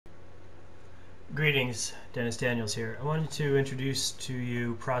Greetings, Dennis Daniels here. I wanted to introduce to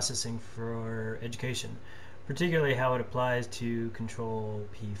you processing for education, particularly how it applies to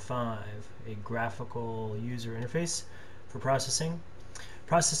ControlP5, a graphical user interface for processing.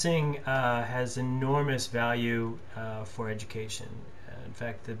 Processing has enormous value for education. In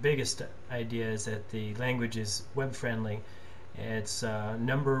fact, the biggest idea is that the language is web-friendly. It's a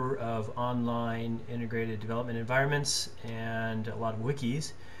number of online integrated development environments and a lot of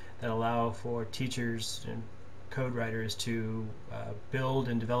wikis that allow for teachers and code writers to build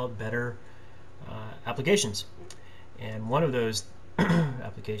and develop better applications. And one of those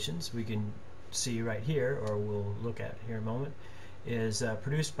applications we can see right here, or we'll look at here in a moment, is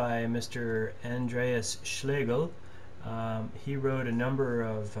produced by Mr. Andreas Schlegel. He wrote a number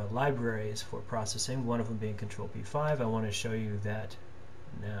of libraries for processing, one of them being ControlP5. I want to show you that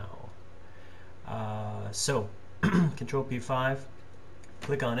now. So ControlP5,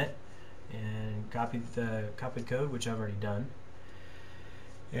 click on it and copy the copied code, which I've already done,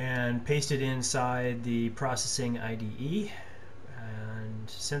 and paste it inside the processing IDE. And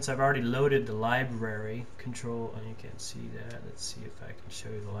since I've already loaded the library, you can't see that. Let's see if I can show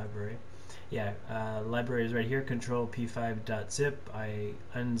you the library. Yeah, library is right here, controlp5.zip. I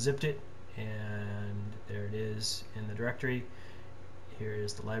unzipped it, and there it is in the directory. Here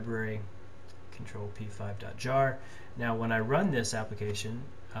is the library, controlp5.jar. Now when I run this application,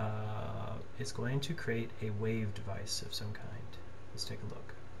 it's going to create a wave device of some kind. Let's take a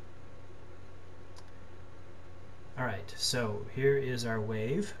look. Alright, so here is our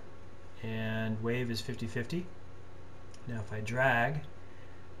wave, and wave is 50-50. Now if I drag,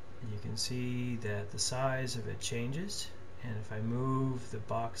 you can see that the size of it changes, and if I move the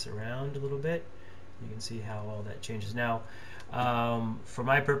box around a little bit, you can see how all that changes. Now, for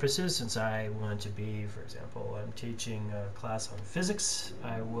my purposes, since I want to be, for example, I'm teaching a class on physics,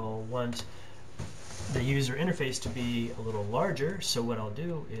 I will want the user interface to be a little larger, so what I'll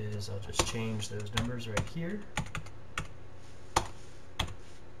do is I'll just change those numbers right here,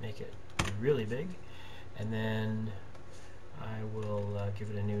 make it really big, and then I will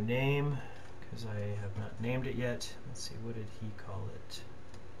give it a new name, because I have not named it yet. Let's see, what did he call it?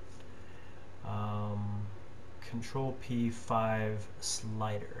 ControlP5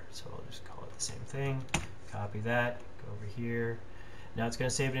 slider. So I'll just call it the same thing. Copy that, go over here. Now it's going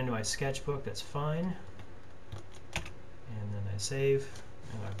to save it into my sketchbook, that's fine. And then I save,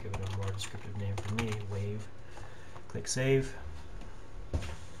 and I'll give it a more descriptive name for me, wave. Click save.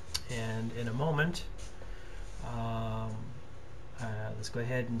 And in a moment, let's go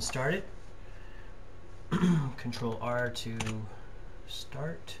ahead and start it. Control R to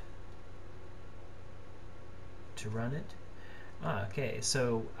start, to run it. Okay,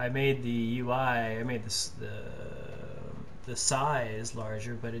 so I made the UI, I made the size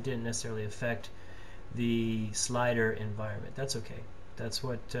larger, but it didn't necessarily affect the slider environment. That's okay. That's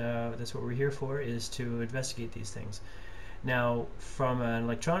what we're here for, is to investigate these things. Now, from an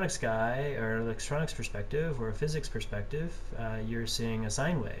electronics guy, or an electronics perspective, or a physics perspective, you're seeing a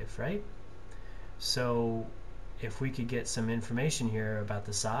sine wave, right? So if we could get some information here about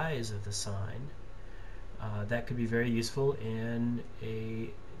the size of the sine, that could be very useful in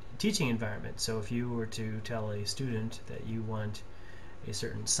a teaching environment. So if you were to tell a student that you want a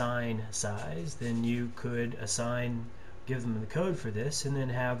certain sine size, then you could give them the code for this, and then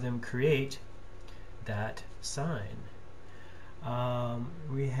have them create that sine.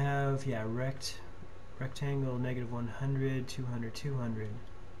 We have, yeah, rectangle, -100, 200, 200.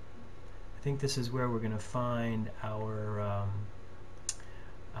 I think this is where we're going to find our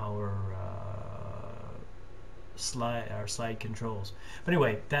slide controls. But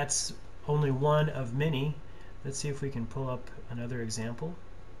anyway, that's only one of many. Let's see if we can pull up another example.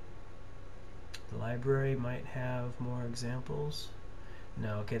 The library might have more examples.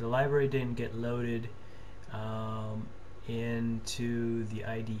 No, okay, the library didn't get loaded into the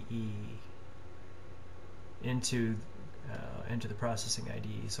IDE, into the processing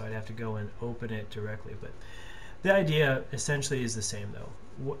IDE, so I'd have to go and open it directly. But the idea essentially is the same, though.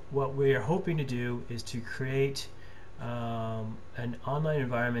 What we are hoping to do is to create an online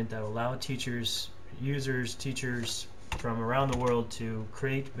environment that will allow teachers from around the world to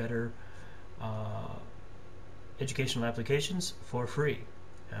create better educational applications for free.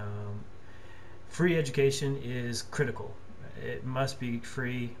 Free education is critical. It must be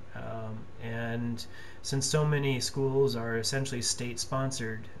free, and since so many schools are essentially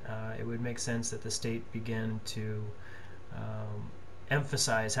state-sponsored, it would make sense that the state begin to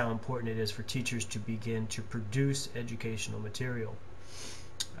emphasize how important it is for teachers to begin to produce educational material.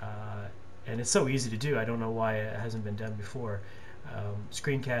 And it's so easy to do, I don't know why it hasn't been done before.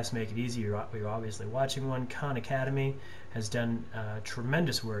 Screencasts make it easy. You're obviously watching one. Khan Academy has done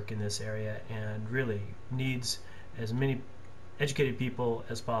tremendous work in this area and really needs as many educated people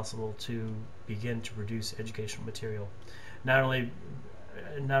as possible to begin to produce educational material. Not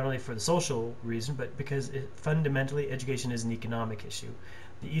only for the social reason, but because fundamentally education is an economic issue.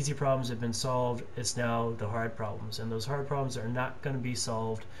 The easy problems have been solved. It's now the hard problems, and those hard problems are not going to be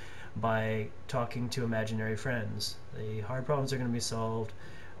solved by talking to imaginary friends. The hard problems are going to be solved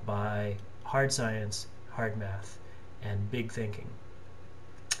by hard science, hard math, and big thinking.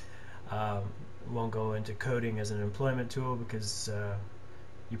 Won't go into coding as an employment tool because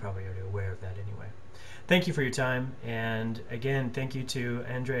you're probably already aware of that anyway. Thank you for your time, and again, thank you to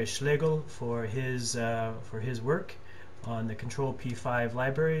Andreas Schlegel for his work on the ControlP5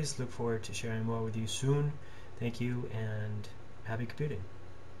 libraries. Look forward to sharing more with you soon. Thank you, and happy computing.